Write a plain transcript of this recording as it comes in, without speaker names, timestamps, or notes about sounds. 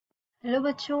Hello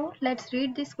बच्चों, let's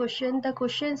read this question. The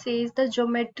question says the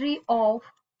geometry of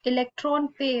electron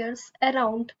pairs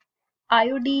around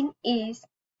iodine is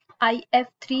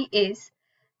IF3 is.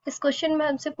 इस question में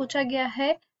हमसे पूछा गया है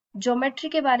ज्योमेट्री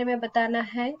के बारे में बताना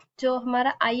है। जो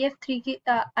हमारा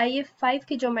IF5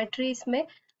 की ज्योमेट्री, इसमें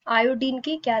आयोडीन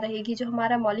की क्या रहेगी। जो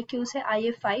हमारा मॉलिक्यूल्स है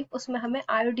IF5, उसमें हमें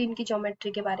आयोडीन की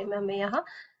ज्योमेट्री के बारे में हमें यहाँ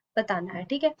बताना है।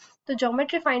 ठीक है, तो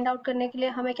ज्योमेट्री फाइंड आउट करने के लिए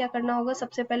हमें क्या करना होगा,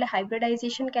 सबसे पहले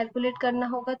हाइब्रिडाइजेशन कैलकुलेट करना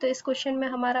होगा। तो इस क्वेश्चन में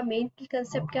हमारा मेन की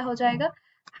कंसेप्ट क्या हो जाएगा,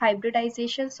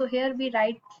 hybridisation. So here we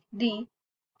write the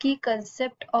key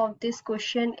concept of this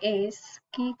question is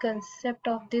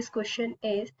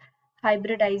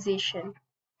hybridization।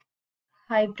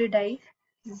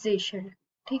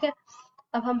 ठीक है,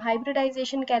 अब हम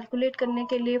हाइब्रिडाइजेशन कैलकुलेट करने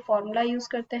के लिए फॉर्मूला यूज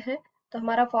करते हैं। तो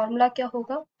हमारा फॉर्मूला क्या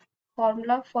होगा,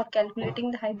 formula for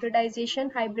calculating the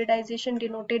hybridisation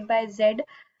denoted by Z,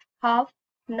 half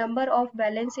number of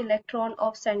valence electron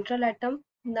of central atom,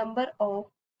 number of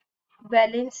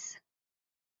valence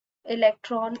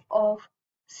electron of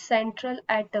central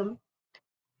atom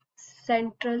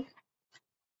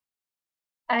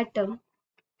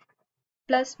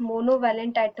plus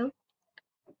monovalent atom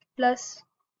plus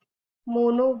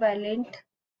monovalent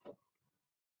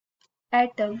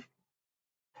atom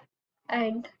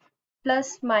and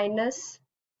plus minus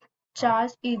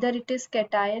charge, either it is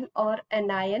cation or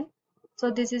anion. So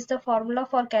this is the formula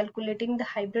for calculating the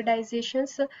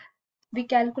hybridizations. We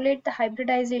calculate the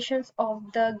hybridizations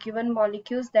of the given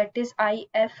molecules, that is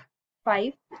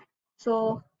IF5.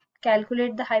 So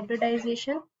calculate the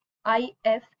hybridization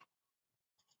IF5.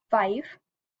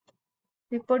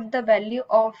 We put the value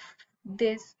of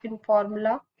this in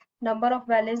formula. Number of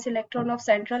valence electron of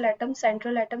central atom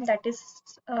that is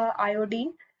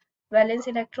iodine, valence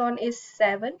electron is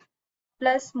 7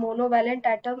 plus monovalent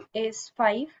atom is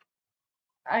 5,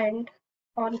 and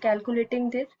on calculating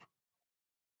this,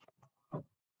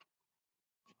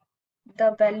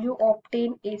 the value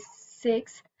obtained is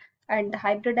 6, and the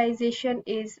hybridization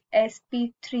is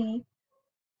sp3b2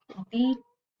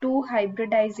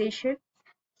 hybridization.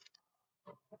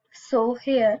 So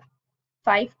here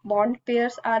 5 bond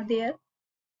pairs are there,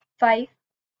 5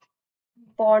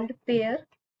 bond pair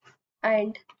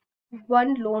and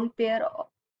one lone pair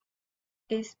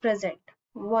is present.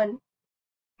 One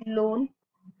lone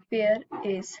pair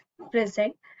is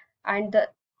present, and the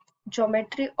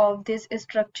geometry of this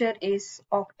structure is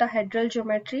octahedral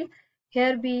geometry.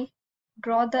 Here we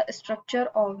draw the structure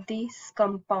of this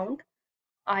compound.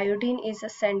 Iodine is a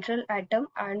central atom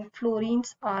and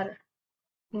fluorines are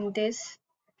in this,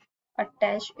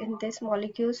 attached in this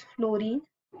molecules, fluorine,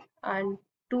 and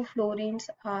two fluorines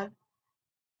are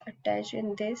attached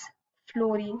in this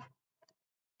fluorine,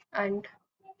 and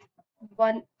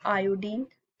one iodine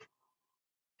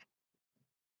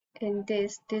in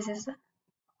this is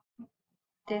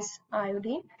this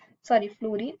iodine, sorry,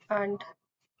 fluorine, and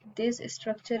this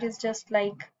structure is just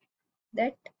like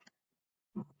that.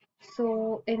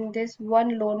 So in this,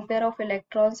 one lone pair of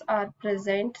electrons are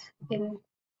present in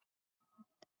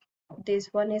this,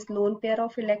 one is lone pair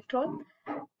of electron,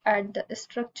 and the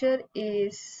structure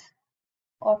is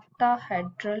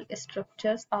octahedral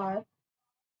structures are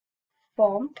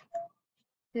formed.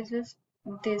 This is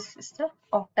the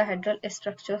octahedral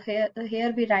structure.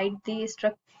 Here we write the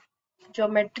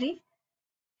geometry.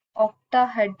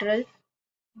 Octahedral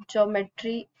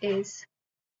geometry is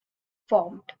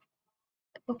formed.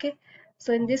 Okay,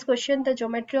 so in this question, the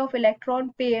geometry of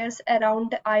electron pairs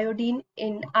around iodine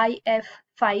in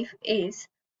IF5 is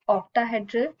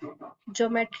octahedral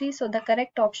geometry. So the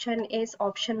correct option is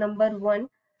option number 1.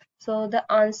 So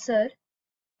the answer,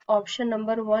 option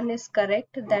number 1 is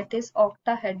correct, that is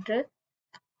octahedral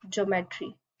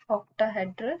geometry.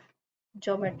 Octahedral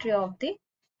geometry of the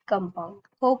compound.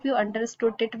 Hope you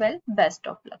understood it well. Best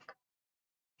of luck.